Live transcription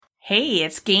Hey,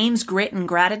 it's Games, Grit, and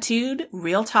Gratitude,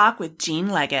 Real Talk with Jean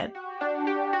Leggett.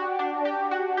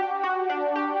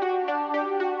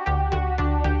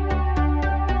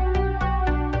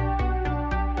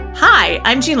 Hi,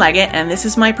 I'm Jean Leggett, and this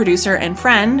is my producer and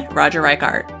friend, Roger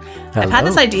Reichart. Hello. I've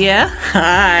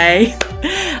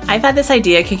had this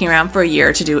idea kicking around for a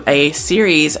year to do a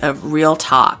series of real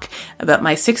talk about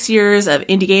my 6 years of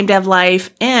indie game dev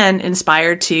life, and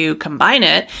inspired to combine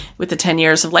it with the 10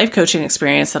 years of life coaching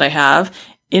experience that I have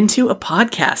into a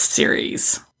podcast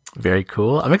series. Very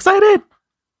cool. I'm excited.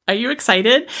 Are you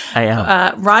excited? I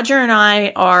am. Roger and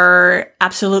I are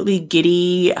absolutely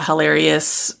giddy,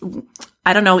 hilarious.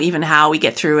 I don't know even how we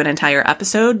get through an entire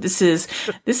episode. This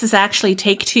is actually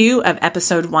take 2 of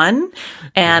episode 1.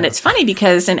 And It's funny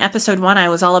because in episode 1, I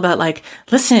was all about like,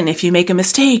 listen, if you make a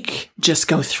mistake, just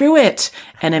go through it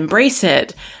and embrace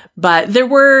it. But there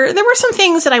were some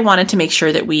things that I wanted to make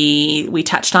sure that we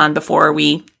touched on before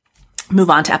we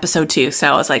move on to episode 2.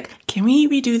 So I was like, can we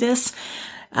redo this?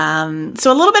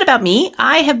 So a little bit about me.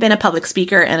 I have been a public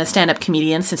speaker and a stand-up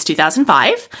comedian since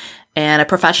 2005. And a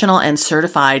professional and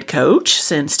certified coach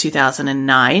since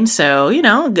 2009. So,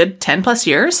 a good 10 plus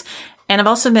years. And I've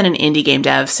also been an indie game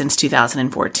dev since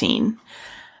 2014.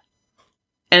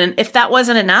 And if that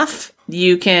wasn't enough,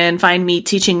 you can find me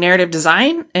teaching narrative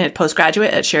design at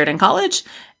postgraduate at Sheridan College.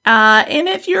 And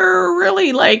if you're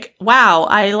really like, wow,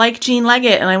 I like Jean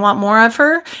Leggett and I want more of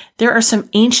her, there are some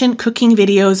ancient cooking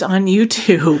videos on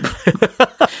YouTube.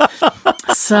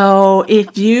 So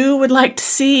if you would like to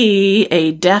see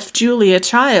a deaf Julia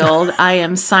Child, I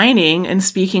am signing and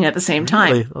speaking at the same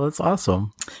time. Really? Well, that's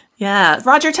awesome. Yeah.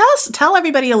 Roger, tell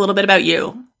everybody a little bit about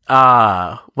you.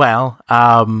 I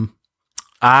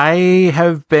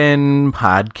have been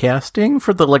podcasting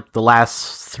for the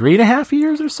last 3.5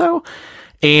 years or so.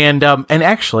 And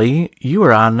actually you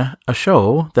were on a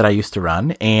show that I used to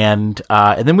run, and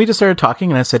then we just started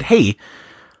talking, and I said, hey,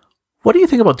 what do you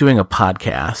think about doing a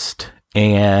podcast?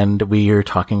 And we were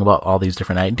talking about all these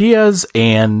different ideas,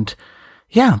 and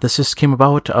yeah, this just came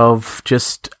about of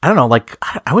just, I don't know, like,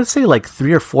 I would say like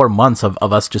 3 or 4 months of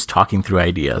us just talking through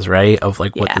ideas, right? Of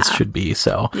like what this should be.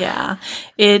 So yeah,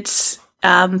 it's,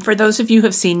 for those of you who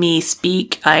have seen me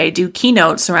speak, I do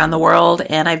keynotes around the world,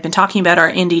 and I've been talking about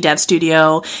our indie dev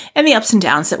studio and the ups and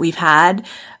downs that we've had.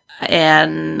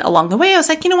 And along the way, I was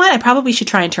like, you know what? I probably should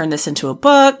try and turn this into a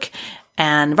book.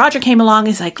 And Roger came along.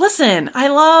 He's like, listen, I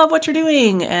love what you're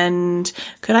doing. And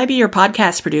could I be your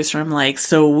podcast producer? I'm like,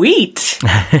 sweet.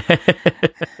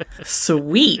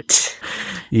 Sweet.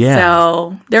 Yeah.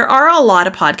 So there are a lot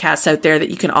of podcasts out there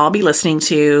that you can all be listening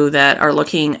to that are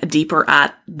looking deeper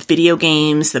at video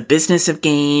games, the business of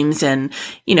games, and,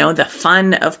 the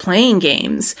fun of playing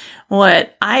games.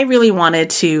 What I really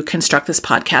wanted to construct this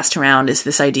podcast around is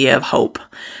this idea of hope.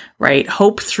 Right?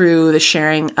 Hope through the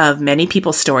sharing of many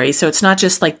people's stories. So it's not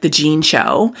just like the Jean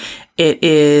show. It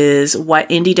is what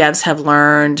indie devs have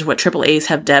learned, what AAAs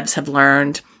devs have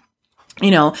learned.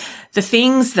 The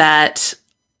things that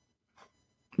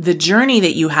the journey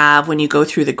that you have when you go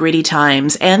through the gritty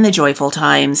times and the joyful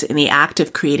times in the act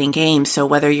of creating games. So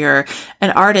whether you're an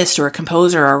artist or a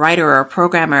composer or a writer or a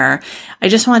programmer, I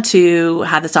just want to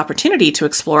have this opportunity to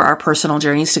explore our personal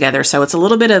journeys together. So it's a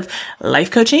little bit of life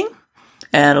coaching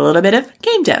and a little bit of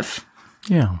game dev.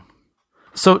 Yeah.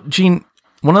 So, Jean,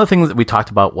 one of the things that we talked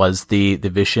about was the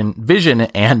vision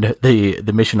and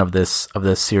the mission of this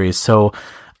series. So,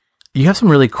 you have some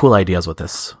really cool ideas with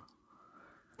this.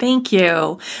 Thank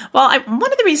you. Well,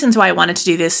 one of the reasons why I wanted to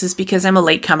do this is because I'm a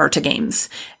latecomer to games.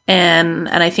 And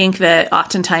I think that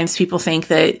oftentimes people think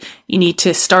that you need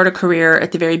to start a career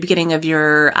at the very beginning of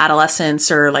your adolescence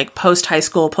or like post-high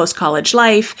school, post-college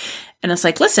life. And it's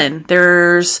like, listen,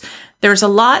 there's a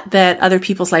lot that other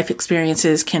people's life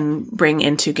experiences can bring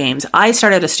into games. I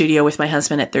started a studio with my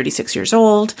husband at 36 years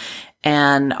old,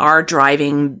 and our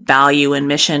driving value and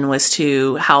mission was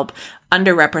to help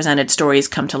underrepresented stories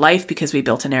come to life because we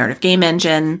built a narrative game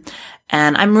engine.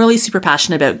 And I'm really super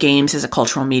passionate about games as a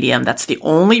cultural medium. That's the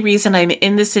only reason I'm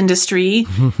in this industry.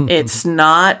 It's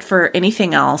not for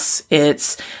anything else.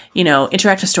 It's,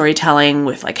 interactive storytelling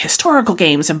with like historical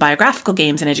games and biographical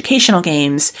games and educational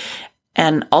games.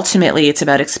 And ultimately, it's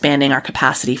about expanding our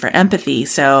capacity for empathy.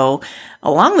 So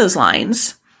along those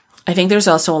lines, I think there's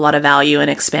also a lot of value in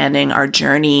expanding our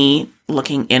journey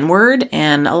looking inward.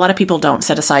 And a lot of people don't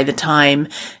set aside the time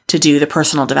to do the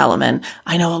personal development.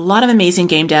 I know a lot of amazing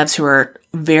game devs who are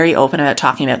very open about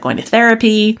talking about going to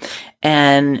therapy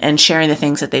and sharing the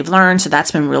things that they've learned. So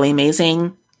that's been really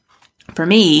amazing. For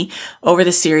me, over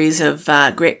the series of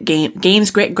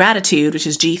Games, Grit, Gratitude, which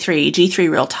is G3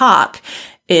 Real Talk,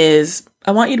 is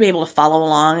I want you to be able to follow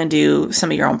along and do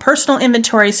some of your own personal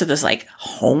inventory. So there's like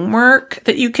homework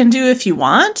that you can do if you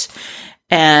want.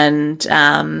 And,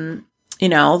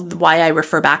 why I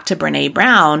refer back to Brene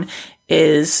Brown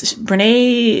is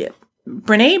Brene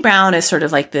Brown is sort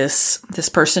of like this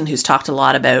person who's talked a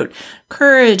lot about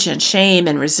courage and shame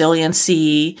and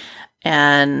resiliency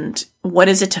and what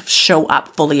is it to show up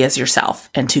fully as yourself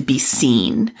and to be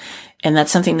seen. And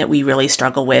that's something that we really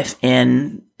struggle with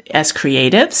as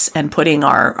creatives and putting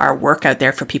our work out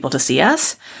there for people to see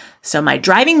us. So my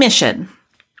driving mission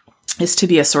is to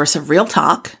be a source of real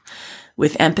talk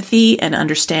with empathy and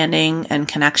understanding and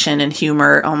connection and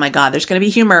humor. Oh my God, there's going to be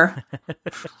humor.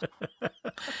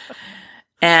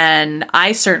 And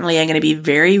I certainly am going to be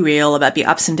very real about the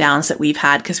ups and downs that we've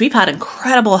had, because we've had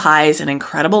incredible highs and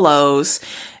incredible lows,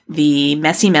 the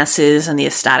messy messes and the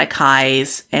ecstatic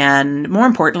highs. And more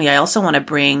importantly, I also want to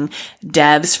bring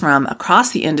devs from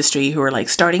across the industry who are like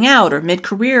starting out or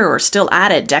mid-career or still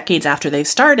at it decades after they've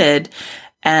started,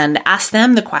 and ask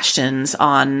them the questions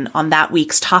on that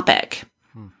week's topic.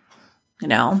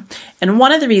 And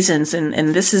one of the reasons, and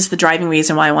this is the driving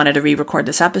reason why I wanted to re-record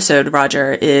this episode,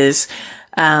 Roger, is,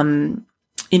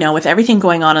 with everything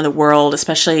going on in the world,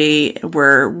 especially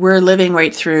we're living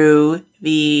right through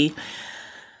the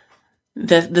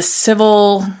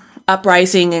civil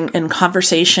uprising and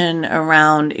conversation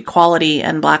around equality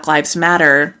and Black Lives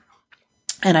Matter.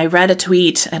 And I read a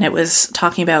tweet and it was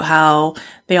talking about how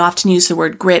they often use the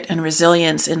word grit and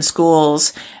resilience in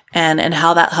schools, and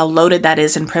how loaded that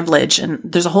is in privilege. And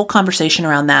there's a whole conversation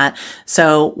around that.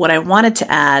 So what I wanted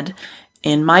to add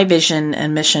in my vision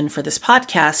and mission for this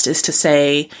podcast is to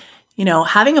say,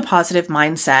 having a positive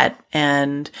mindset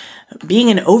and being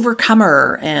an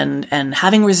overcomer and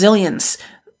having resilience,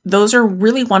 those are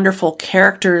really wonderful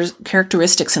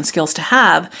characteristics and skills to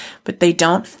have, but they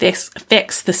don't fix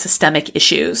the systemic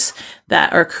issues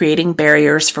that are creating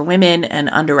barriers for women and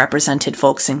underrepresented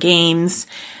folks in games.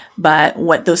 But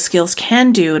what those skills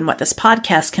can do, and what this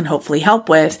podcast can hopefully help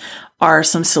with, are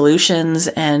some solutions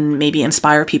and maybe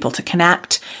inspire people to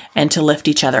connect and to lift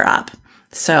each other up.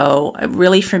 So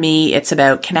really for me, it's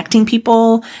about connecting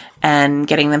people and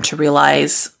getting them to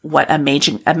realize what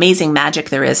amazing magic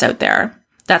there is out there.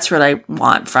 That's what I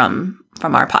want from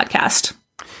our podcast.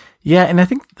 Yeah. And I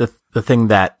think the thing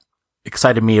that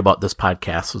excited me about this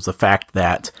podcast was the fact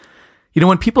that,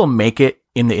 when people make it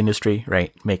in the industry,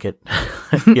 right? Make it,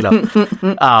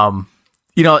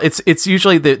 it's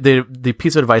usually the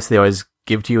piece of advice they always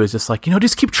give to you is just like,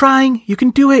 just keep trying. You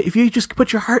can do it if you just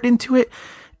put your heart into it.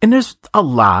 And there's a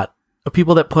lot of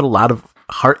people that put a lot of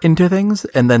heart into things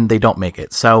and then they don't make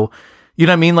it. So, you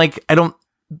know what I mean? Like,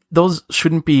 those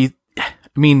shouldn't be,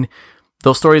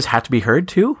 those stories have to be heard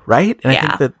too, right? And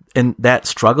yeah. I think that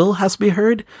struggle has to be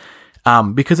heard,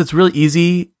 because it's really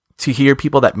easy to hear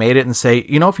people that made it and say,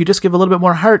 if you just give a little bit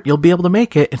more heart, you'll be able to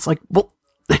make it. It's like, well,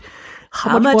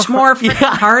 how much more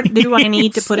heart do I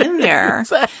need to put in there?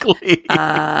 Exactly.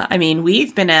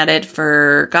 We've been at it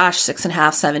for,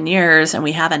 6.5, 7 years, and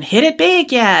we haven't hit it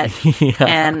big yet. Yeah.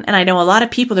 And I know a lot of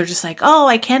people, they're just like, oh,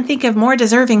 I can't think of more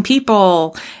deserving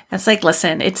people. It's like,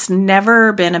 listen, it's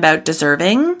never been about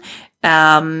deserving.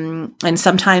 And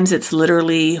sometimes it's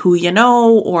literally who you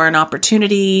know, or an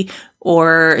opportunity,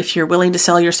 or if you're willing to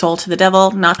sell your soul to the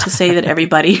devil. Not to say that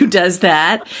everybody who does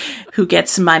that, who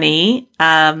gets money,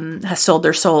 has sold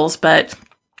their souls, but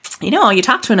you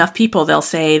talk to enough people, they'll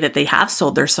say that they have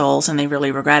sold their souls and they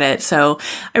really regret it. So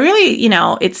I really,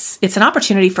 it's an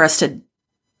opportunity for us to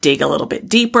dig a little bit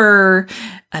deeper,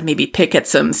 maybe pick at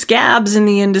some scabs in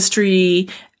the industry,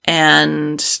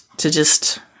 and to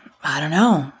just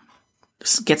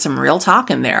get some real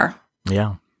talk in there.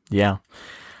 Yeah. Yeah.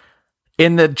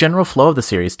 In the general flow of the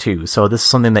series too. So this is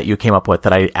something that you came up with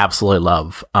that I absolutely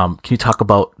love. Can you talk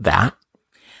about that?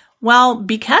 Well,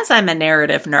 because I'm a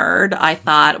narrative nerd, I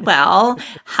thought, well,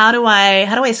 how do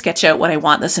I sketch out what I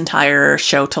want this entire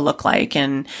show to look like,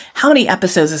 and how many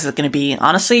episodes is it going to be?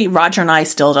 Honestly, Roger and I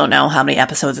still don't know how many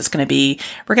episodes it's going to be.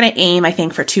 We're going to aim, I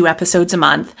think, for 2 episodes a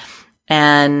month.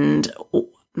 And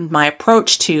my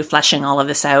approach to fleshing all of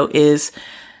this out is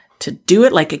to do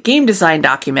it like a game design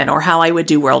document, or how I would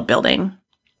do world building.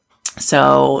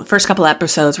 So first couple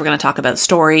episodes, we're going to talk about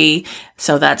story.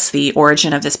 So that's the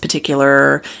origin of this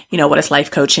particular, what is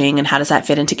life coaching and how does that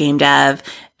fit into game dev?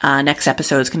 Next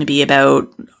episode is going to be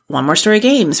about One More Story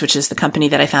Games, which is the company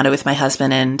that I founded with my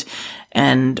husband,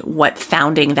 and what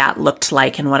founding that looked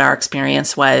like and what our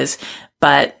experience was.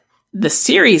 But the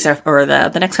series or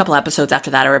the next couple episodes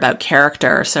after that are about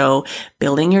character. So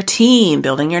building your team,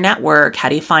 building your network. How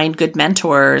do you find good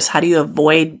mentors? How do you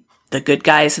avoid the good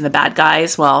guys and the bad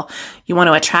guys. Well, you want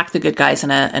to attract the good guys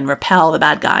and repel the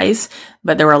bad guys.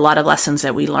 But there were a lot of lessons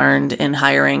that we learned in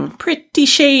hiring pretty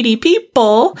shady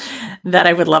people that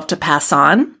I would love to pass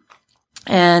on.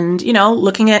 And,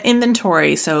 looking at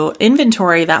inventory. So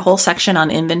inventory, that whole section on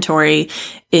inventory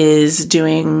is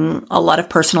doing a lot of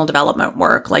personal development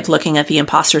work, like looking at the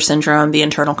imposter syndrome, the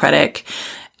internal critic,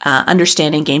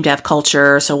 understanding game dev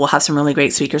culture. So we'll have some really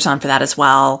great speakers on for that as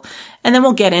well. And then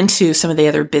we'll get into some of the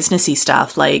other businessy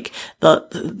stuff, like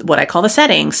what I call the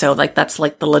setting. So that's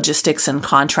like the logistics and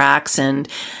contracts. And,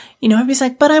 everybody's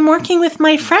like, but I'm working with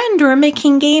my friend. We're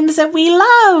making games that we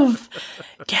love.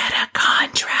 Get a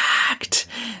contract.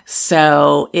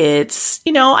 So it's,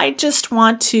 I just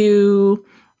want to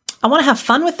have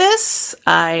fun with this.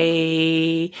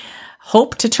 I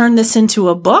hope to turn this into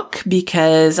a book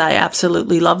because I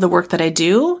absolutely love the work that I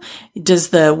do. Does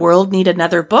the world need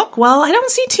another book? Well, I don't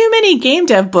see too many game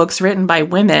dev books written by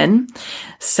women.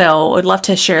 So I'd love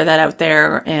to share that out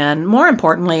there. And more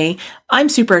importantly, I'm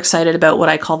super excited about what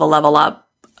I call the Level Up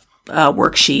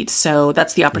worksheet. So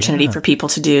that's the opportunity for people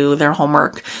to do their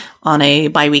homework on a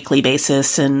biweekly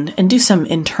basis and do some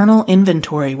internal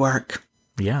inventory work.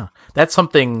 Yeah, that's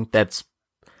something that's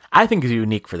I think is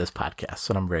unique for this podcast,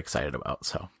 and I'm very excited about.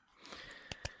 So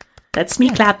that's me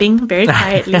clapping very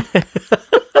quietly.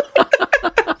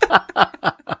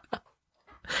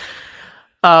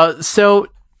 So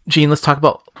Jean, let's talk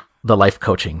about the life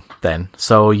coaching then.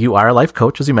 So you are a life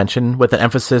coach, as you mentioned, with an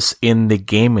emphasis in the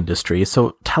game industry.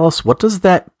 So tell us, what does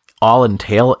that all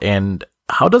entail, and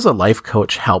how does a life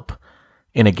coach help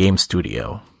in a game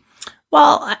studio?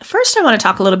 Well, first I want to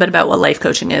talk a little bit about what life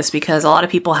coaching is, because a lot of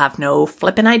people have no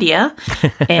flipping idea.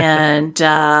 And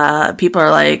people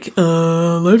are like,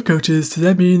 life coaches, does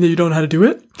that mean that you don't know how to do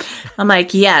it? I'm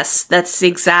like, yes, that's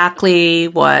exactly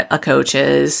what a coach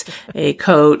is. A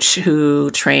coach who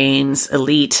trains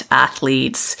elite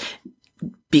athletes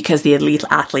because the elite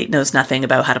athlete knows nothing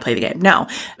about how to play the game. No,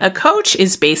 a coach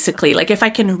is basically, like, if I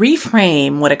can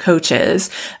reframe what a coach is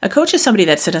somebody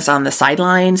that sits on the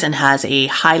sidelines and has a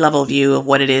high level view of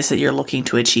what it is that you're looking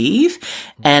to achieve.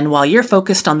 And while you're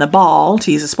focused on the ball,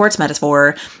 to use a sports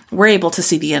metaphor, we're able to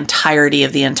see the entirety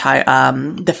of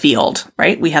the field,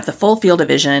 right? We have the full field of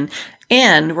vision,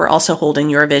 and we're also holding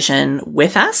your vision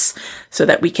with us so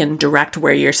that we can direct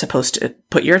where you're supposed to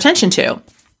put your attention to.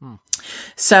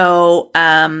 So,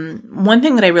 one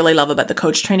thing that I really love about the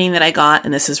coach training that I got,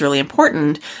 and this is really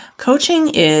important,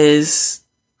 coaching is,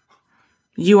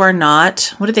 you are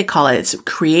not, what do they call it? It's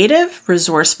creative,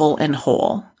 resourceful, and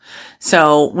whole.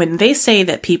 So when they say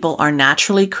that people are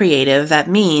naturally creative, that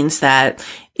means that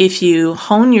if you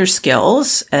hone your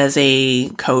skills as a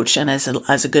coach and as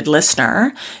a good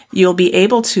listener, you'll be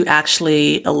able to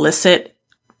actually elicit.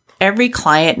 Every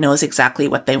client knows exactly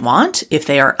what they want if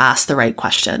they are asked the right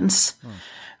questions,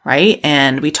 right?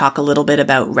 And we talk a little bit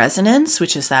about resonance,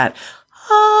 which is that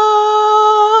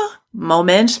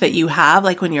moment that you have,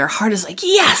 like when your heart is like,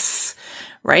 yes,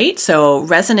 right? So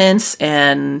resonance,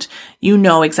 and you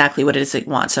know exactly what it is that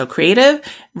you want. So creative,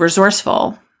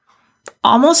 resourceful.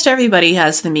 Almost everybody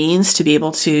has the means to be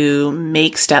able to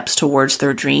make steps towards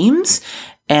their dreams.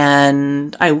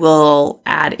 And I will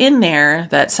add in there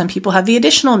that some people have the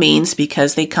additional means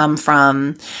because they come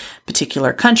from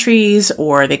particular countries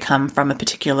or they come from a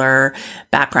particular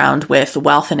background with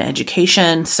wealth and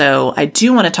education. So I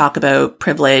do want to talk about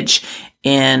privilege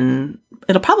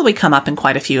it'll probably come up in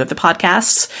quite a few of the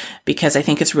podcasts because I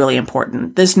think it's really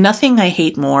important. There's nothing I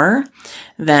hate more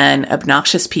than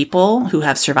obnoxious people who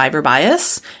have survivor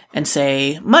bias and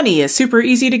say, money is super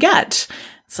easy to get.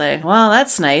 It's like, well,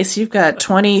 that's nice. You've got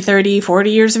 20, 30,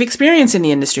 40 years of experience in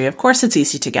the industry. Of course it's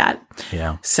easy to get.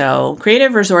 Yeah. So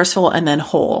creative, resourceful, and then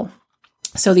whole.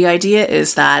 So the idea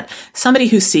is that somebody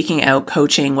who's seeking out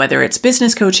coaching, whether it's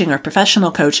business coaching or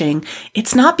professional coaching,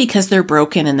 it's not because they're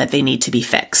broken and that they need to be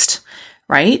fixed,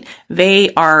 right?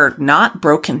 They are not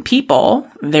broken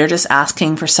people. They're just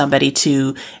asking for somebody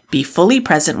to be fully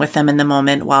present with them in the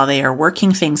moment while they are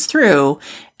working things through.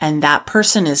 And that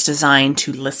person is designed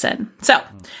to listen. So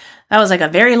that was like a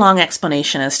very long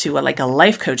explanation as to what like a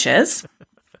life coach is.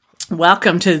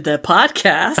 Welcome to the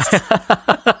podcast.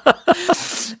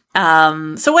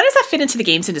 So what does that fit into the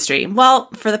games industry? Well,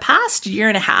 for the past year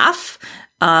and a half,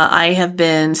 I have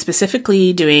been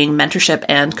specifically doing mentorship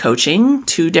and coaching,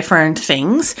 two different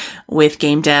things with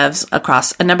game devs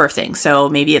across a number of things. So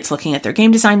maybe it's looking at their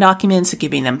game design documents and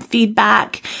giving them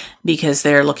feedback because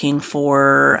they're looking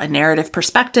for a narrative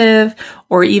perspective,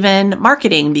 or even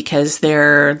marketing because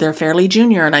they're fairly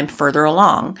junior and I'm further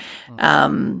along.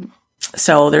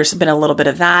 So there's been a little bit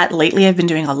of that. Lately, I've been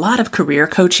doing a lot of career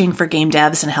coaching for game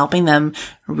devs and helping them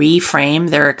reframe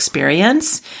their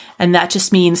experience. And that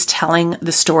just means telling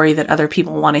the story that other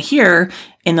people want to hear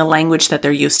in the language that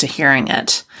they're used to hearing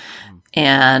it.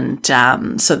 And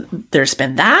so there's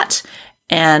been that.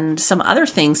 And some other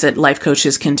things that life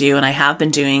coaches can do, and I have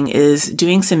been doing, is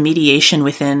doing some mediation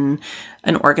within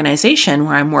an organization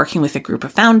where I'm working with a group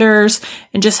of founders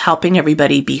and just helping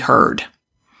everybody be heard,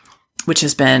 which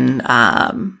has been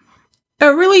a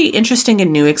really interesting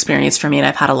and new experience for me. And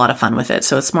I've had a lot of fun with it.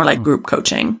 So it's more like group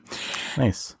coaching.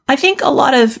 Nice. I think a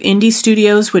lot of indie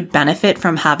studios would benefit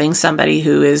from having somebody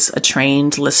who is a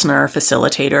trained listener,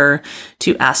 facilitator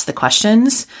to ask the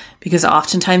questions, because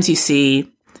oftentimes you see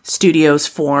studios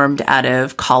formed out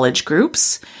of college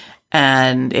groups.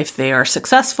 And if they are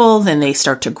successful, then they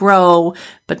start to grow,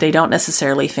 but they don't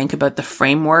necessarily think about the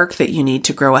framework that you need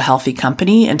to grow a healthy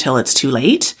company until it's too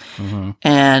late. Mm-hmm.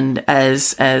 And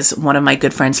as one of my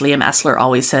good friends, Liam Essler,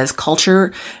 always says,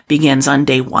 culture begins on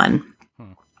day one.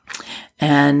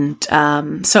 And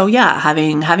so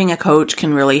having a coach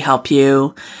can really help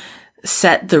you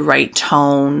set the right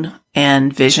tone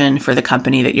and vision for the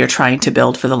company that you're trying to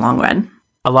build for the long run.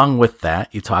 Along with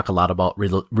that, you talk a lot about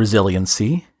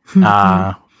resiliency.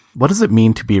 What does it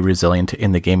mean to be resilient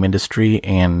in the game industry,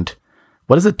 and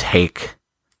what does it take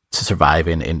to survive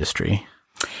in industry?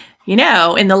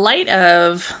 In the light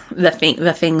of the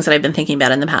things that I've been thinking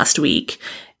about in the past week,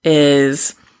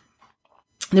 is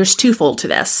there's twofold to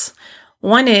this.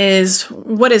 One is,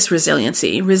 what is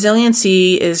resiliency?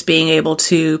 Resiliency is being able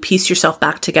to piece yourself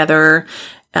back together.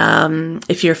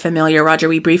 If you're familiar, Roger,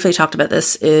 we briefly talked about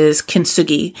this, is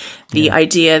kintsugi, the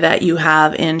idea that you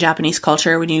have in Japanese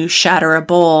culture. When you shatter a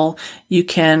bowl, you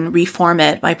can reform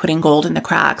it by putting gold in the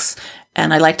cracks.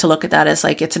 And I like to look at that as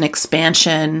like it's an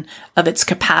expansion of its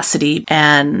capacity.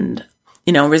 And,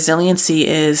 resiliency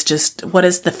is just, what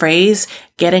is the phrase?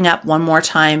 Getting up one more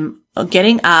time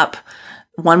than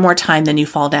you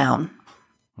fall down.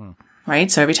 Right?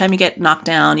 So every time you get knocked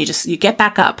down, you get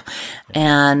back up.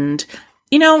 And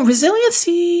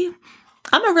resiliency,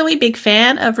 I'm a really big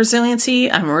fan of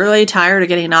resiliency. I'm really tired of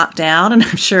getting knocked down, and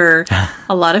I'm sure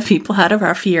a lot of people had a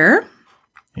rough year.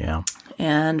 Yeah.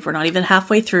 And we're not even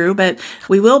halfway through, but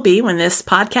we will be when this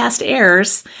podcast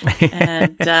airs.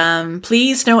 And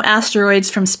please, no asteroids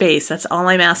from space. That's all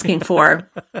I'm asking for.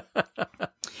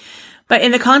 But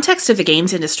in the context of the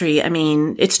games industry, I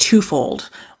mean, it's twofold.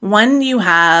 One, you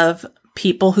have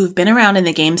people who've been around in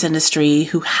the games industry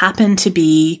who happen to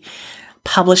be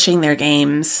publishing their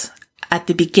games at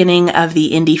the beginning of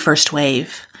the indie first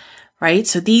wave, right?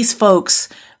 So these folks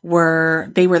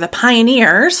were the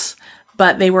pioneers,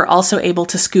 but they were also able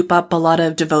to scoop up a lot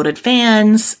of devoted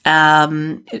fans.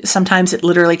 Sometimes it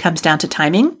literally comes down to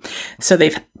timing. So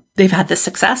they've had this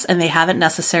success, and they haven't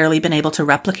necessarily been able to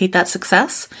replicate that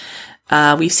success.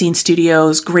 We've seen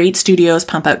great studios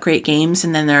pump out great games,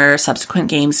 and then their subsequent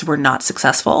games were not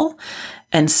successful.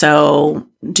 And so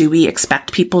do we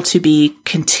expect people to be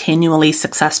continually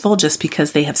successful just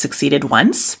because they have succeeded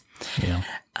once? Yeah.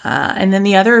 And then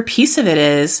the other piece of it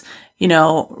is,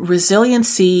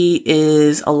 resiliency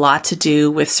is a lot to do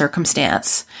with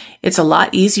circumstance. It's a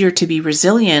lot easier to be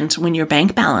resilient when your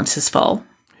bank balance is full.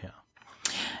 Yeah.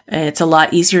 It's a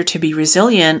lot easier to be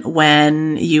resilient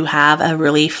when you have a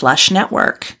really flush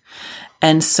network.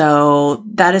 And so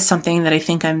that is something that I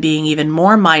think I'm being even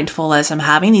more mindful as I'm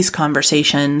having these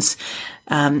conversations.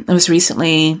 I was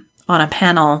recently on a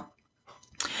panel,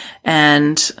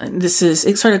 and it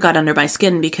sort of got under my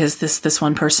skin because this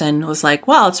one person was like,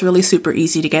 well, it's really super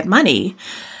easy to get money.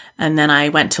 And then I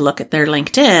went to look at their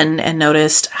LinkedIn and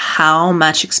noticed how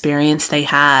much experience they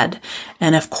had.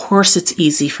 And of course, it's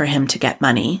easy for him to get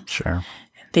money. Sure.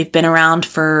 They've been around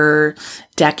for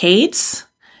decades.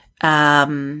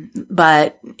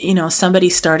 But, somebody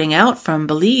starting out from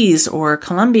Belize or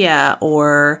Colombia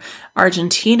or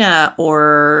Argentina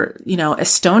or,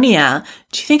 Estonia,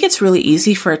 do you think it's really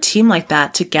easy for a team like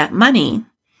that to get money?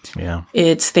 Yeah.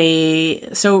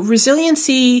 So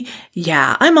resiliency,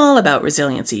 yeah, I'm all about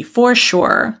resiliency for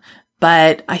sure.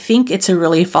 But I think it's a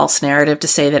really false narrative to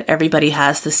say that everybody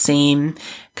has the same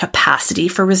capacity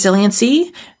for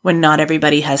resiliency when not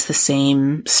everybody has the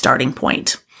same starting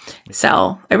point.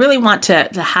 So I really want to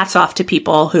hats off to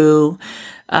people who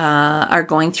are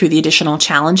going through the additional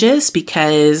challenges,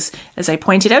 because as I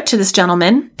pointed out to this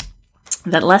gentleman,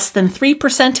 that less than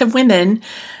 3% of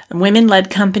women-led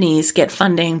companies get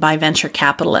funding by venture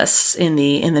capitalists in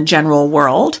the general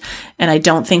world. And I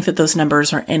don't think that those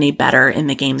numbers are any better in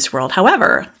the games world.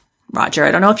 However, Roger,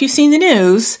 I don't know if you've seen the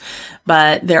news,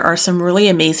 but there are some really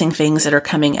amazing things that are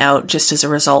coming out just as a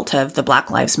result of the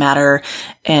Black Lives Matter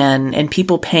and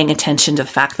people paying attention to the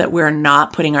fact that we're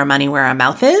not putting our money where our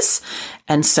mouth is.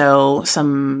 And so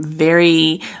some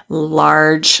very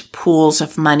large pools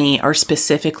of money are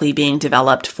specifically being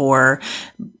developed for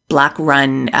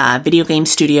Black-run video game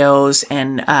studios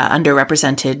and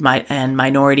underrepresented and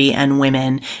minority and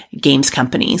women games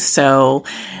companies. So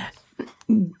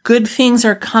good things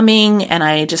are coming, and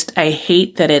I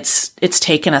hate that it's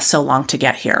taken us so long to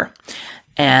get here.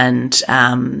 And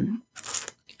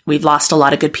we've lost a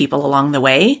lot of good people along the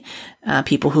way.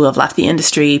 People who have left the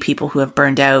industry, people who have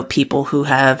burned out, people who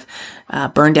have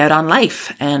burned out on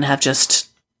life and have just,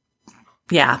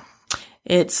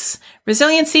 it's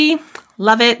resiliency.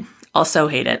 Love it. Also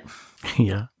hate it.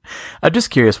 Yeah. I'm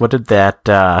just curious, what did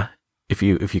that, if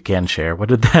you can share, what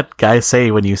did that guy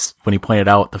say when he pointed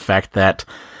out the fact that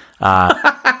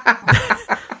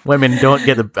women don't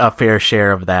get a fair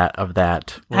share of that?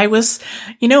 I was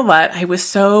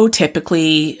so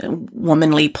typically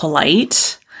womanly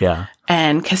polite. Yeah.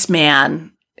 And 'cause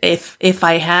man, if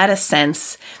I had a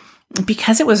sense,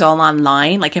 because it was all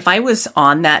online, like if I was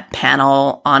on that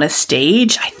panel on a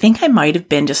stage, I think I might have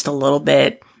been just a little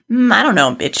bit,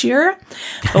 bitchier.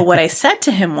 But what I said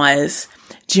to him was,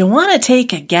 do you want to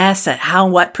take a guess at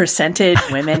what percentage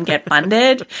women get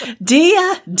funded? Do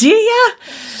ya?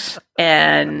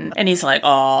 And he's like,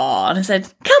 oh, and I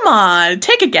said, come on,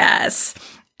 take a guess.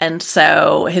 And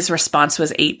so his response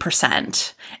was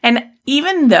 8%. And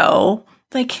even though,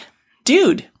 like,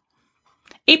 dude,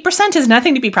 8% is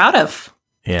nothing to be proud of.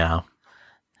 Yeah.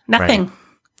 Nothing.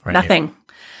 Right. Nothing.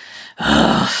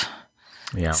 Yeah.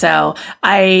 So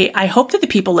I hope that the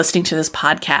people listening to this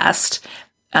podcast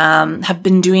have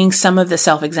been doing some of the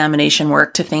self-examination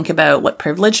work to think about what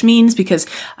privilege means, because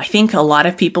I think a lot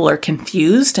of people are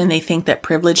confused and they think that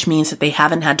privilege means that they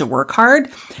haven't had to work hard.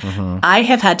 Mm-hmm. I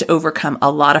have had to overcome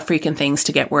a lot of freaking things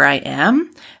to get where I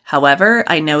am. However,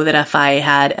 I know that if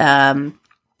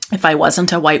I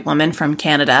wasn't a white woman from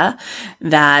Canada,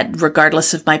 that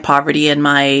regardless of my poverty and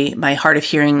my hard of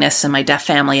hearingness and my deaf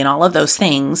family and all of those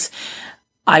things,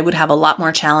 I would have a lot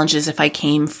more challenges if I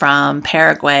came from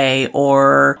Paraguay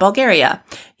or Bulgaria,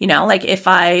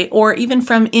 or even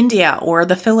from India or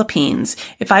the Philippines.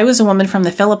 If I was a woman from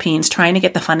the Philippines, trying to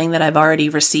get the funding that I've already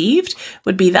received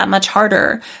would be that much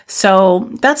harder. So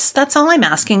that's all I'm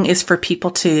asking, is for people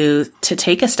to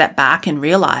take a step back and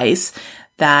realize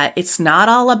that it's not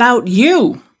all about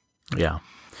you. Yeah.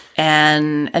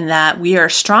 And that we are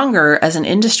stronger as an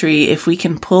industry if we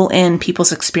can pull in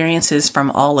people's experiences from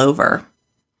all over.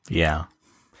 Yeah.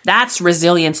 That's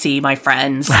resiliency, my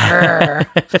friends. So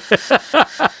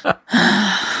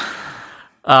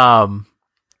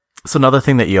another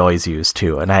thing that you always use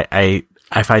too, and I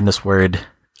find this word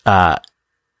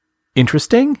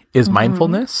interesting, is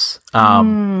mindfulness.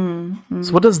 So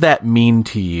what does that mean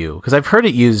to you? Because I've heard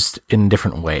it used in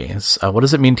different ways. What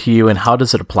does it mean to you, and how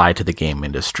does it apply to the game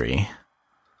industry?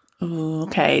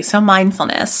 Okay, so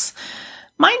mindfulness.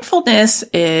 Mindfulness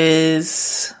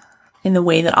is, in the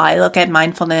way that I look at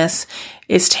mindfulness,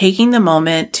 is taking the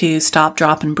moment to stop,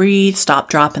 drop, and breathe, stop,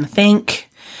 drop, and think,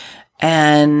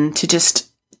 and to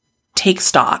just take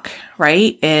stock,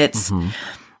 right? It's,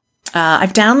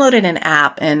 I've downloaded an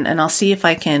app, and I'll see if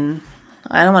I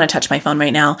don't want to touch my phone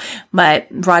right now, but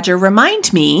Roger,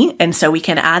 remind me, and so we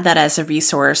can add that as a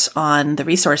resource on the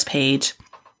resource page.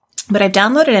 But I've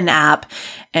downloaded an app,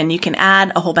 and you can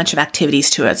add a whole bunch of activities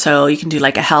to it. So you can do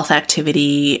like a health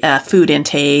activity, food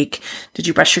intake. Did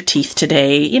you brush your teeth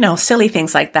today? Silly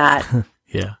things like that.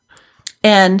 Yeah.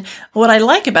 And what I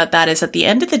like about that is at the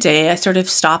end of the day, I sort of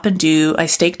stop and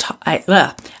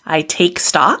I take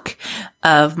stock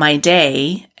of my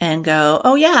day and go,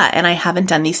 oh yeah, and I haven't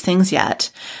done these things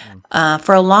yet.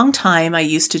 For a long time, I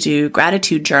used to do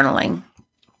gratitude journaling.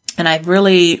 And I've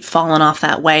really fallen off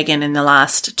that wagon in the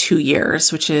last 2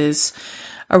 years, which is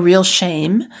a real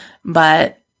shame.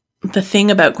 But the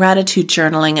thing about gratitude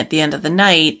journaling at the end of the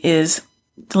night is,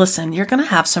 listen, you're going to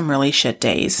have some really shit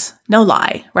days. No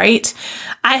lie, right?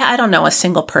 I don't know a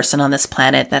single person on this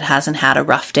planet that hasn't had a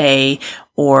rough day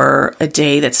or a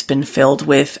day that's been filled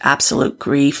with absolute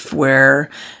grief, where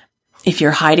if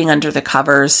you're hiding under the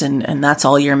covers and that's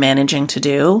all you're managing to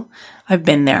do. I've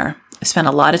been there. I spent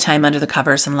a lot of time under the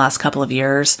covers in the last couple of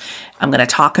years. I'm going to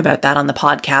talk about that on the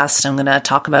podcast. I'm going to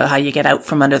talk about how you get out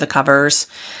from under the covers.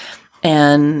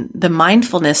 And the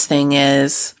mindfulness thing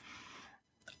is,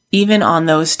 even on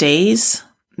those days,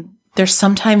 there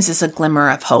sometimes is a glimmer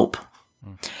of hope.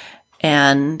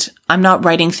 And I'm not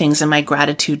writing things in my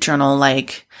gratitude journal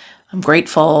like, I'm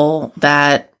grateful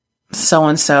that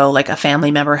so-and-so, like a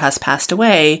family member has passed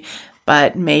away,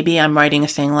 but maybe I'm writing a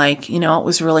thing like, it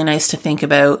was really nice to think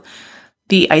about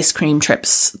the ice cream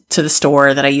trips to the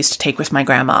store that I used to take with my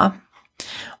grandma,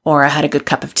 or I had a good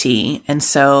cup of tea. And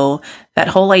so that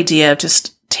whole idea of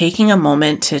just taking a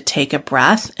moment to take a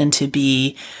breath and to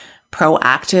be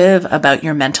proactive about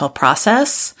your mental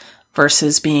process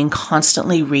versus being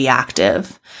constantly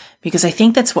reactive. Because I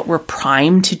think that's what we're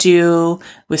primed to do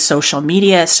with social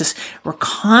media. It's just, we're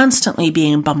constantly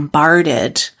being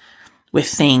bombarded with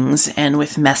things and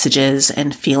with messages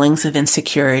and feelings of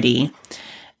insecurity.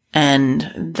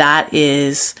 And that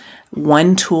is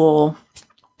one tool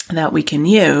that we can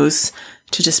use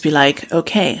to just be like,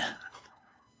 okay,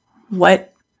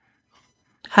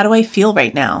 how do I feel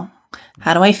right now?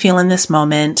 How do I feel in this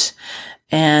moment?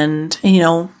 And,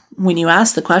 when you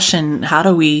ask the question, how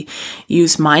do we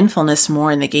use mindfulness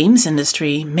more in the games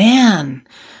industry? Man,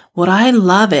 would I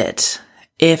love it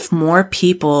if more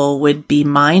people would be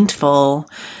mindful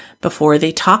before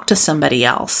they talk to somebody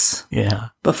else. Yeah.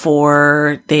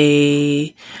 Before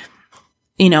they,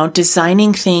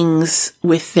 designing things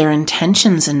with their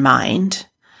intentions in mind.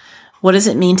 What does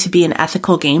it mean to be an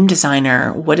ethical game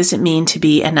designer? What does it mean to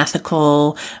be an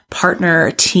ethical partner,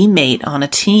 teammate on a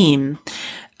team?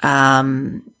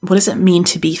 What does it mean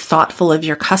to be thoughtful of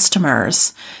your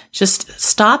customers? Just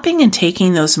stopping and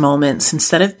taking those moments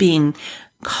instead of being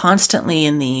constantly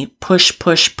in the push,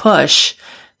 push, push,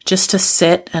 just to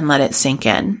sit and let it sink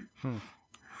in.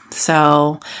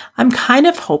 So I'm kind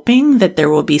of hoping that there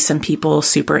will be some people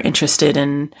super interested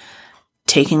in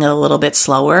taking it a little bit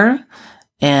slower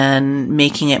and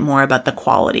making it more about the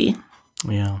quality.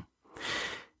 Yeah.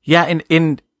 Yeah. And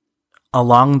in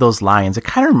along those lines, it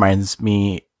kind of reminds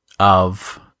me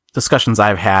of discussions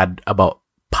I've had about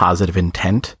positive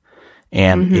intent.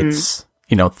 And it's,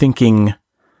 thinking,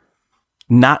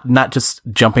 not just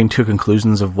jumping to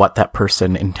conclusions of what that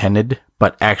person intended,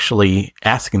 but actually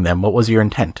asking them, what was your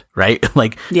intent? Right?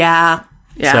 Yeah.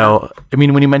 So,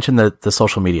 when you mentioned the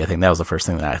social media thing, that was the first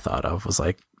thing that I thought of was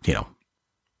thinking.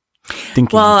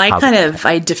 Well,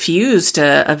 I diffused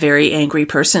a very angry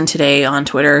person today on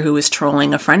Twitter who was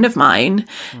trolling a friend of mine.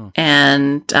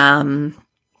 And,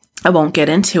 I won't get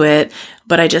into it,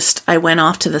 but I went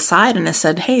off to the side and I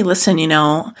said, hey, listen,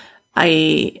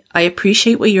 I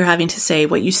appreciate what you're having to say.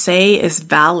 What you say is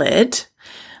valid,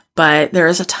 but there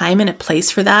is a time and a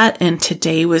place for that. And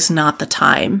today was not the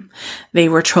time. They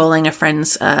were trolling a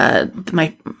friend's, a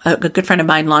good friend of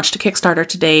mine launched a Kickstarter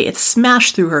today. It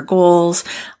smashed through her goals.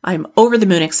 I'm over the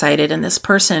moon excited. And this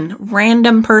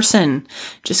random person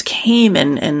just came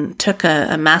and took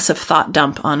a massive thought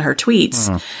dump on her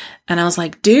tweets. And I was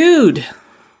like, dude,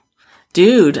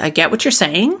 I get what you're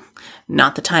saying.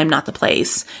 Not the time, not the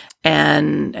place.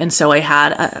 And so I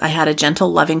had a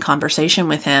gentle, loving conversation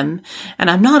with him. And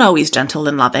I'm not always gentle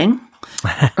and loving.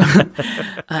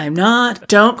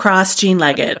 Don't cross Jean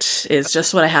Leggett is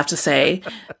just what I have to say.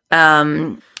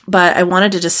 But I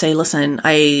wanted to just say, listen,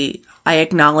 I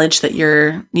acknowledge that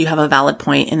you have a valid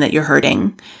point and that you're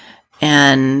hurting.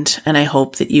 And I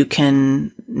hope that you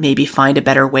can maybe find a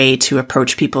better way to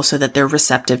approach people so that they're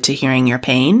receptive to hearing your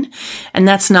pain. And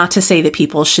that's not to say that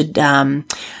people should, be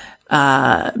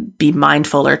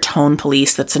mindful or tone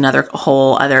police. That's another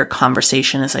whole other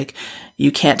conversation. Is like,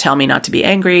 you can't tell me not to be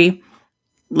angry.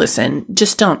 Listen,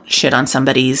 just don't shit on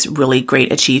somebody's really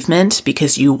great achievement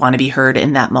because you want to be heard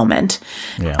in that moment.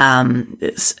 Yeah.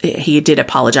 He did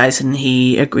apologize and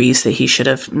he agrees that he should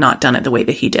have not done it the way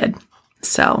that he did.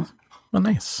 So. Well,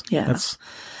 nice. Yeah.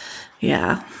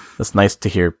 That's nice to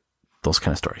hear those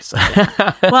kind of stories.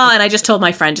 Well, and I just told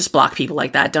my friend, just block people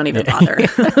like that. Don't even bother.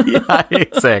 Yeah,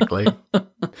 exactly.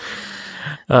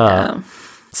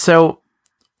 So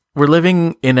we're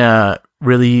living in a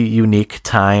really unique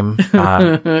time.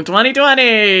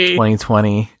 2020. With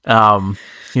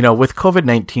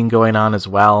COVID-19 going on as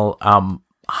well.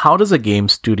 How does a game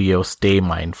studio stay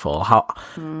mindful?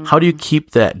 How do you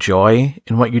keep that joy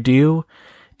in what you do?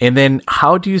 And then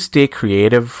how do you stay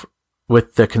creative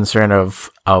with the concern of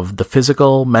the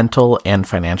physical, mental, and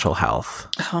financial health?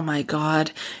 Oh my God.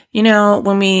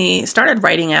 When we started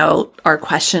writing out our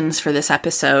questions for this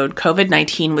episode,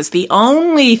 COVID-19 was the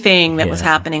only thing that was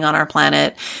happening on our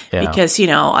planet because,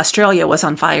 Australia was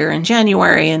on fire in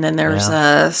January and then there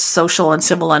was social and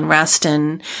civil unrest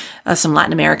in some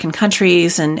Latin American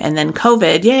countries and then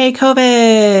COVID. Yay,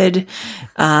 COVID.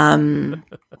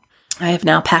 I have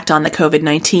now packed on the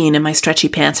COVID-19 and my stretchy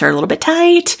pants are a little bit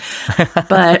tight,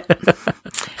 but I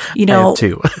have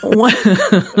too.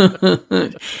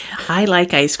 I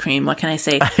like ice cream. What can I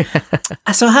say?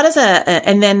 So how does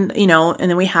and then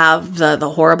we have the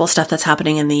horrible stuff that's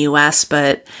happening in the US,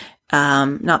 but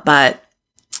not but,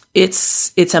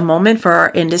 it's a moment for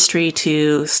our industry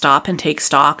to stop and take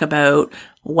stock about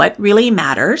what really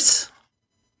matters.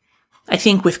 I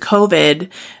think with COVID,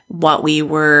 what we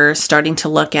were starting to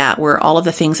look at were all of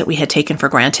the things that we had taken for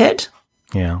granted.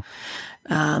 Yeah.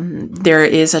 There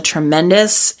is a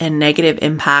tremendous and negative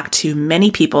impact to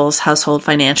many people's household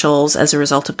financials as a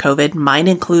result of COVID, mine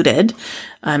included.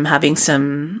 I'm having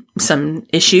some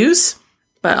issues,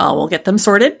 but we'll get them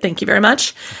sorted. Thank you very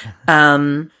much.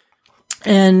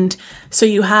 And so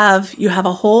you have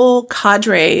a whole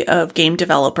cadre of game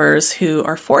developers who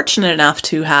are fortunate enough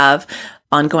to have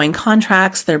ongoing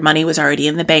contracts. Their money was already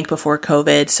in the bank before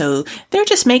COVID. So they're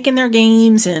just making their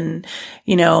games, and,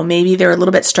 maybe they're a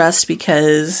little bit stressed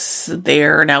because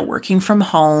they're now working from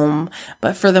home.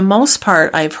 But for the most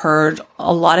part, I've heard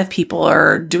a lot of people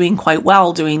are doing quite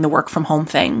well doing the work from home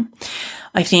thing.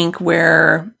 I think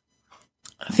where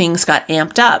things got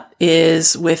amped up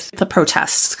is with the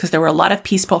protests, because there were a lot of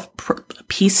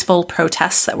peaceful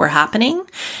protests that were happening,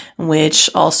 which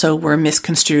also were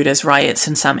misconstrued as riots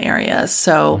in some areas.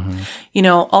 So,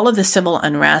 all of the civil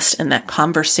unrest and that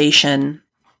conversation,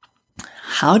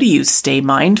 how do you stay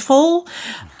mindful?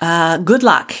 Good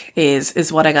luck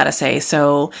is what I gotta say.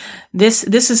 So this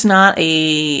is not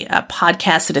a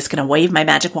podcast that is going to wave my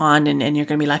magic wand and you're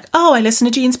going to be like, oh, I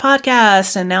listened to Jean's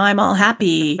podcast and now I'm all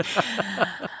happy.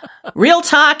 Real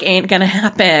talk ain't going to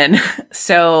happen.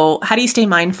 So how do you stay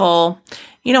mindful?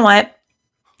 You know what?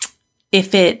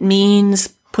 If it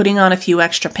means putting on a few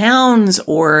extra pounds,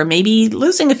 or maybe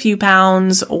losing a few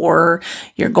pounds, or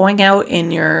you're going out in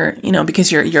your,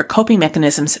 because your coping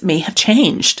mechanisms may have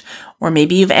changed, or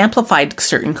maybe you've amplified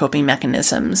certain coping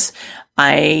mechanisms.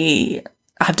 I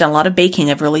have done a lot of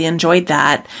baking. I've really enjoyed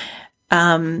that.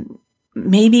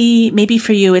 Maybe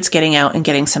for you, it's getting out and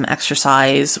getting some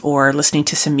exercise, or listening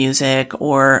to some music,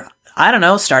 or I don't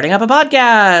know, starting up a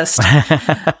podcast.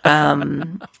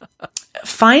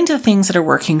 Find the things that are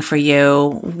working for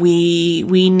you.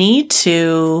 We need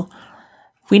to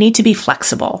be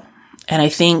flexible. And I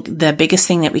think the biggest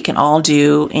thing that we can all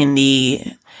do in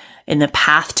the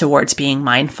path towards being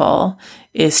mindful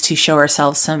is to show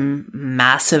ourselves some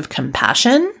massive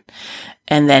compassion,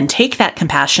 and then take that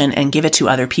compassion and give it to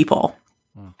other people.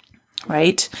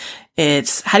 Right?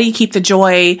 It's how do you keep the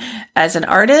joy as an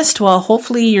artist? Well,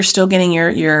 hopefully you're still getting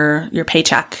your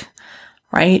paycheck,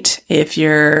 right? If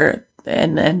you're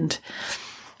and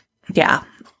yeah,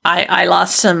 I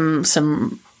lost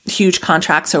some huge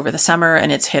contracts over the summer,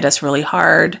 and it's hit us really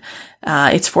hard.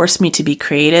 It's forced me to be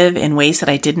creative in ways that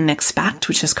I didn't expect,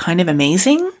 which is kind of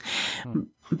amazing.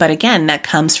 But again, that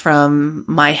comes from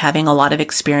my having a lot of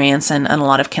experience and a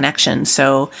lot of connection.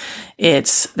 So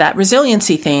it's that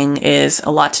resiliency thing is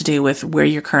a lot to do with where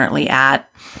you're currently at.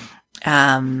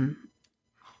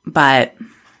 But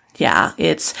yeah,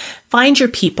 it's find your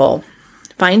people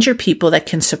that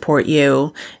can support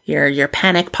you, your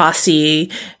panic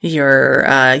posse,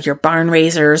 your barn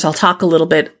raisers. I'll talk a little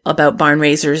bit about barn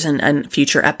raisers in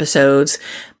future episodes,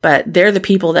 but they're the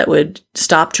people that would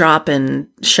stop, drop, and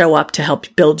show up to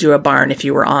help build you a barn if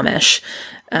you were Amish.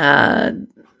 Yeah,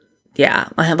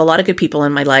 I have a lot of good people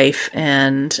in my life,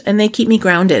 and they keep me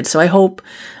grounded. So I hope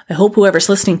whoever's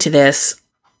listening to this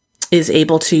is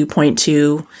able to point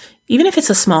to, even if it's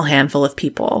a small handful of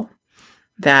people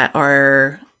that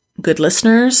are good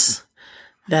listeners,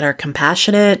 that are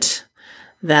compassionate,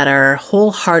 that are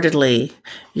wholeheartedly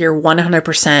your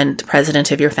 100%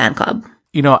 president of your fan club.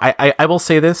 I will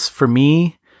say this, for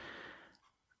me,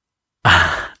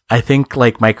 I think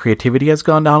like my creativity has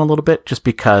gone down a little bit just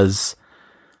because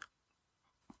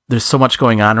there's so much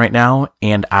going on right now,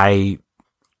 and I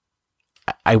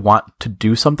want to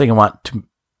do something. I want to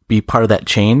be part of that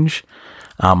change.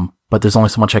 But there's only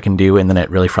so much I can do, and then it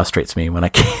really frustrates me when I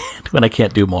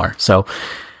can't do more. So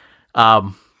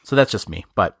that's just me.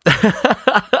 But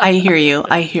I hear you.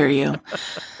 I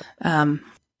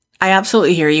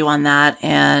absolutely hear you on that,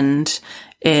 and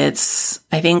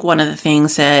I think one of the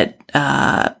things that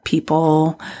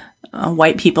people,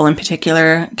 white people in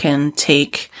particular, can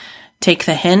take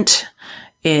the hint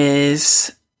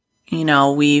is,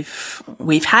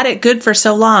 we've had it good for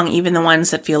so long, even the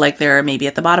ones that feel like they're maybe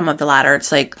at the bottom of the ladder.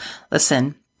 It's like,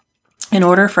 listen, in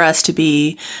order for us to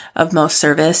be of most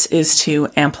service is to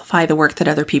amplify the work that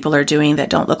other people are doing that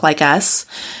don't look like us,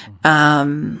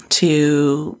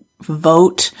 to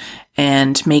vote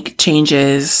and make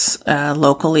changes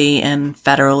locally and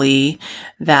federally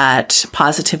that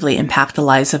positively impact the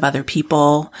lives of other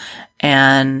people.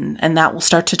 And that will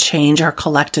start to change our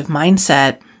collective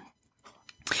mindset.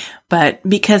 But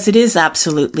because it is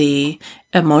absolutely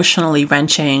emotionally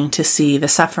wrenching to see the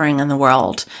suffering in the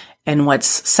world, And what's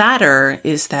sadder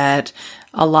is that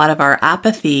a lot of our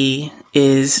apathy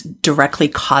is directly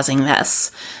causing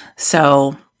this.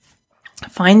 So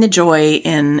find the joy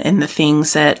in the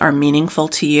things that are meaningful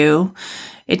to you.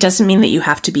 It doesn't mean that you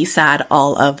have to be sad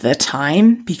all of the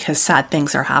time because sad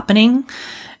things are happening.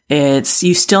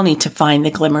 You still need to find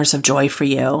the glimmers of joy for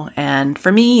you. And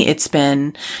for me, it's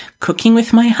been cooking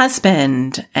with my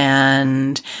husband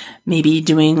and maybe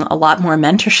doing a lot more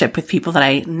mentorship with people that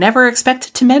I never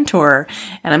expected to mentor.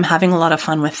 And I'm having a lot of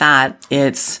fun with that.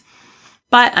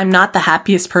 But I'm not the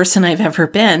happiest person I've ever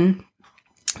been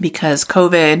because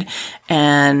COVID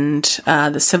and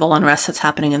the civil unrest that's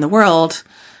happening in the world,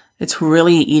 it's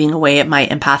really eating away at my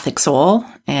empathic soul.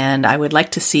 And I would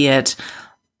like to see it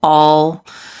all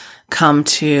come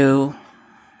to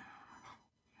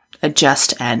a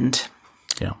just end.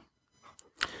 Yeah.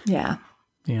 Yeah.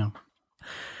 Yeah.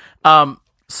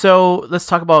 So let's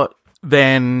talk about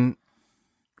then,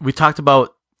 we talked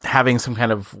about having some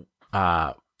kind of,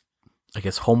 I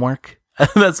guess, homework.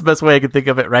 That's the best way I could think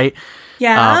of it, right?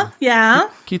 Yeah. Yeah.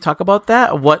 Can you talk about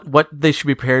that? What they should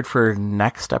be prepared for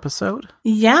next episode?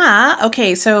 Yeah.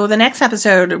 Okay. So the next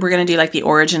episode, we're going to do like the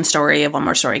origin story of One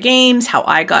More Story Games, how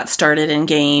I got started in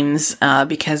games,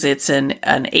 because it's an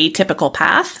atypical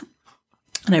path.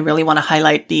 And I really want to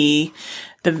highlight the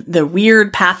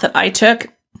weird path that I took.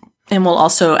 And we'll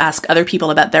also ask other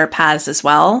people about their paths as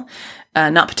well.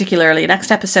 Not particularly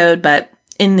next episode, but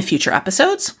in the future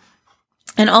episodes.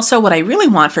 And also what I really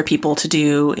want for people to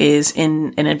do is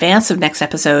in advance of next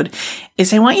episode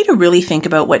is I want you to really think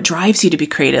about what drives you to be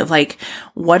creative. Like,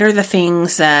 what are the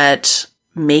things that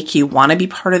make you want to be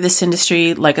part of this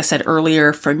industry? Like I said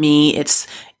earlier, for me, it's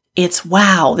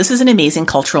wow, this is an amazing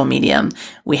cultural medium.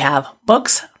 We have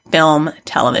books, film,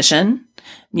 television,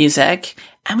 music,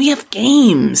 and we have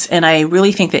games. And I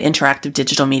really think that interactive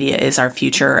digital media is our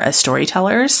future as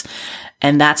storytellers.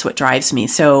 And that's what drives me.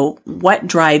 So what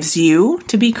drives you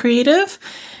to be creative?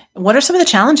 What are some of the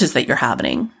challenges that you're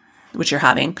having? What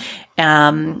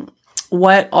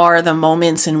are the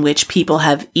moments in which people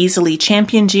have easily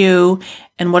championed you?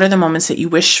 And what are the moments that you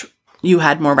wish you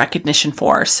had more recognition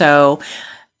for? So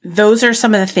those are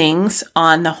some of the things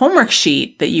on the homework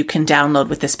sheet that you can download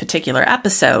with this particular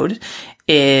episode.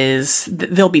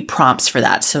 There'll be prompts for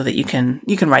that so that you can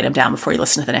write them down before you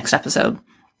listen to the next episode.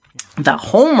 The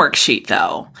homework sheet,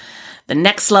 though, the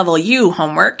next level you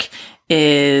homework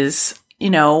is,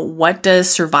 what does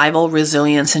survival,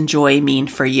 resilience, and joy mean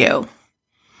for you?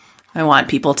 I want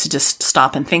people to just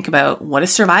stop and think about, what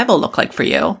does survival look like for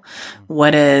you?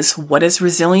 What does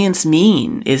resilience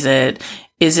mean? Is it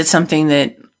something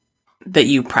that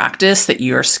you practice, that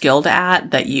you're skilled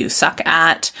at, that you suck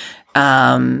at?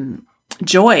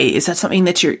 Joy, is that something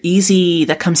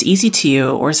that comes easy to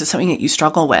you, or is it something that you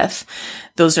struggle with?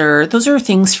 Those are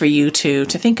things for you to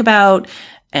think about.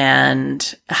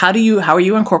 And how are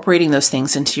you incorporating those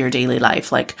things into your daily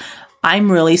life? Like,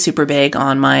 I'm really super big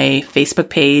on my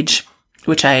Facebook page,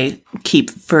 which I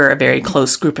keep for a very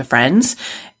close group of friends,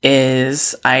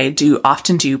 is I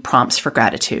often do prompts for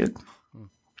gratitude.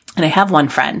 And I have one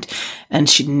friend, and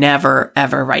she never,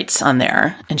 ever writes on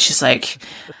there. And she's like,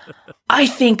 I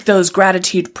think those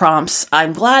gratitude prompts,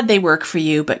 I'm glad they work for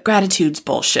you, but gratitude's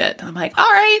bullshit. I'm like,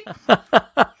 all right.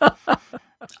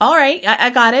 All right. I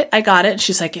got it. And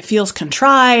she's like, it feels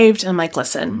contrived. And I'm like,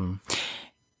 listen,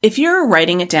 if you're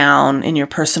writing it down in your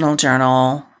personal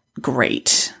journal,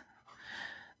 great.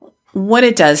 What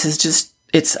it does is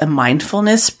it's a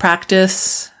mindfulness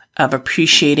practice of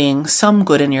appreciating some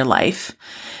good in your life.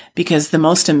 Because the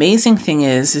most amazing thing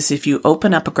is if you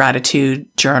open up a gratitude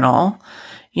journal,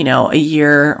 a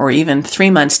year or even 3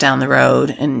 months down the road,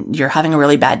 and you're having a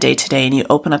really bad day today, and you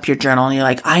open up your journal and you're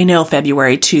like, I know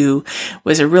February 2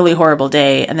 was a really horrible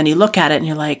day. And then you look at it and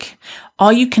you're like,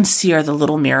 all you can see are the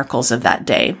little miracles of that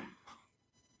day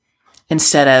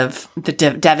instead of the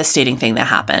devastating thing that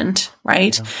happened,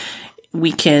 right? Yeah.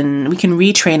 We can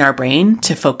retrain our brain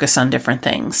to focus on different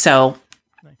things. So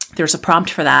there's a prompt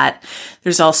for that.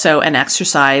 There's also an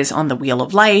exercise on the wheel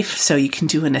of life. So you can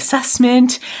do an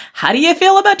assessment. How do you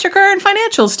feel about your current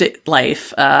financial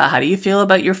life? How do you feel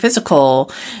about your physical?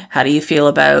 How do you feel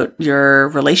about your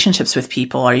relationships with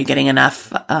people? Are you getting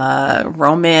enough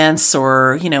romance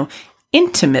or,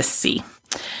 intimacy?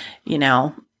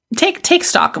 Take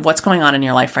stock of what's going on in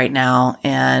your life right now.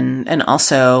 And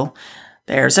also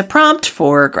there's a prompt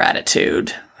for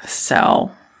gratitude.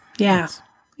 So yeah.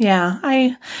 Yeah,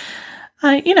 I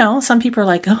some people are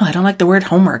like, oh, I don't like the word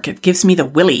homework. It gives me the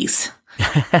willies.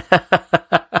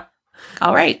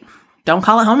 All right. Don't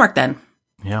call it homework then.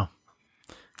 Yeah.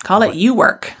 Call it you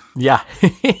work. Yeah.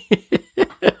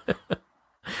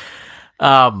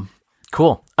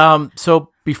 Cool. So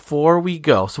before we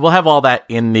go, so we'll have all that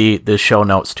in the show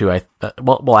notes too.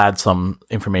 We'll add some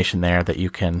information there that you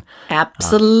can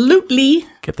absolutely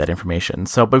get that information.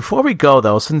 So before we go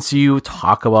though, since you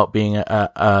talk about being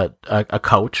a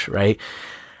coach, right?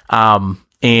 And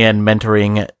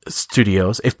mentoring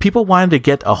studios, if people wanted to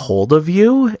get a hold of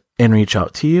you and reach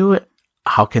out to you,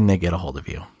 how can they get a hold of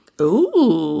you?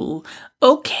 Ooh,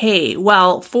 okay.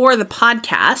 Well, for the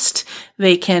podcast,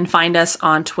 they can find us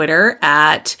on Twitter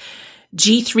at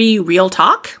G3 Real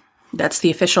Talk. That's the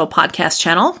official podcast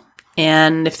channel.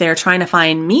 And if they're trying to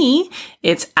find me,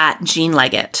 it's at Jean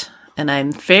Leggett. And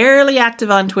I'm fairly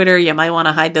active on Twitter. You might want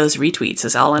to hide those retweets,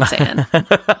 is all I'm saying.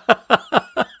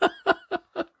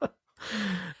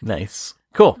 Nice.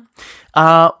 Cool.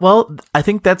 Well, I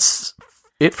think that's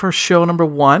it for show number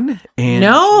 1. And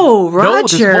no,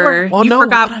 Roger. No, you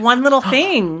forgot one little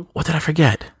thing. What did I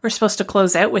forget? We're supposed to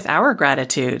close out with our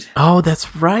gratitude. Oh,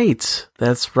 that's right.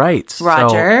 That's right.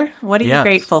 Roger, what are you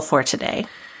grateful for today?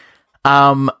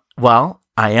 Well,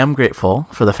 I am grateful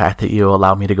for the fact that you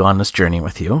allow me to go on this journey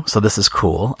with you. So this is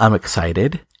cool. I'm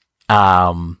excited.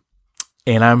 And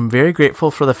I'm very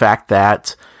grateful for the fact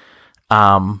that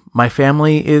my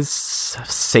family is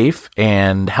safe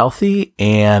and healthy,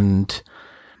 and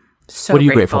so what are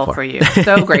you grateful for? You?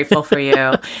 So grateful for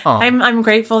you. I'm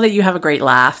grateful that you have a great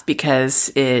laugh,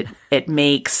 because it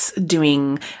makes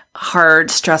doing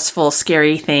hard, stressful,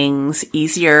 scary things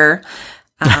easier.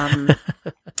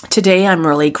 Today, I'm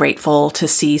really grateful to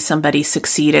see somebody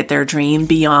succeed at their dream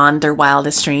beyond their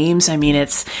wildest dreams. I mean,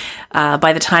 it's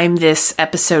by the time this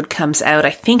episode comes out,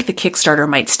 I think the Kickstarter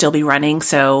might still be running.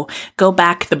 So go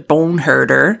back the Bone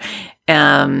Herder.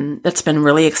 That's been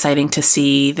really exciting to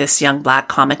see this young Black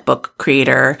comic book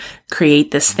creator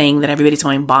create this thing that everybody's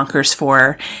going bonkers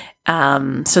for.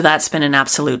 So that's been an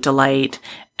absolute delight.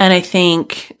 And I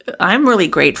think I'm really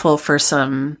grateful for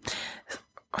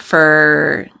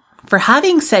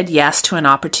having said yes to an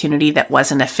opportunity that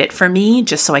wasn't a fit for me,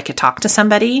 just so I could talk to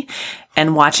somebody,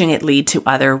 and watching it lead to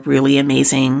other really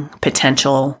amazing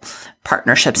potential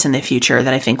partnerships in the future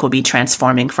that I think will be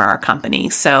transforming for our company.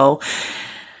 So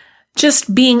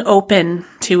just being open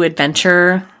to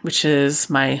adventure, which is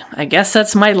I guess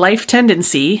that's my life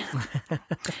tendency,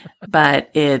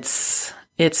 but this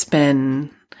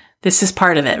is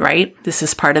part of it, right? This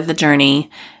is part of the journey.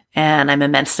 And I'm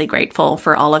immensely grateful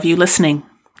for all of you listening.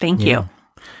 Thank you.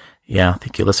 Yeah,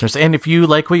 thank you, listeners. And if you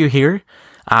like what you hear,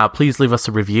 please leave us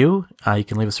a review. You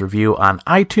can leave us a review on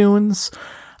iTunes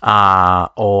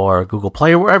or Google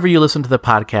Play, or wherever you listen to the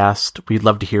podcast. We'd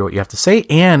love to hear what you have to say.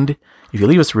 And if you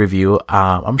leave us a review,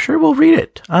 I'm sure we'll read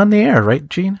it on the air, right,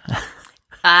 Jean?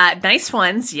 Nice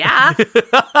ones, yeah.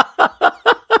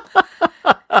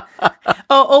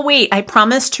 Oh, wait. I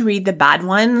promised to read the bad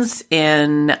ones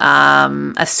in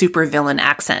a supervillain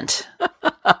accent.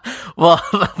 Well,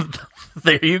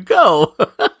 there you go.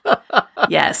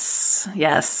 Yes.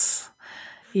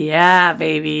 Yeah,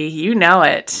 baby. You know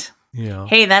it. Yeah.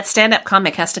 Hey, that stand-up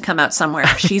comic has to come out somewhere.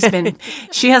 She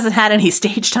hasn't had any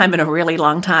stage time in a really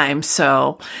long time.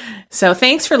 So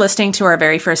thanks for listening to our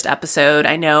very first episode.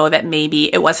 I know that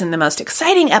maybe it wasn't the most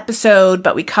exciting episode,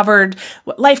 but we covered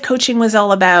what life coaching was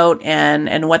all about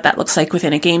and what that looks like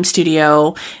within a game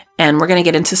studio. And we're going to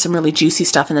get into some really juicy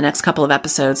stuff in the next couple of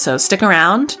episodes. So stick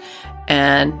around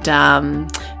and,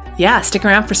 stick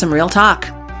around for some real talk.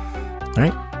 All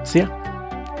right. See ya.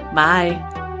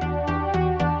 Bye.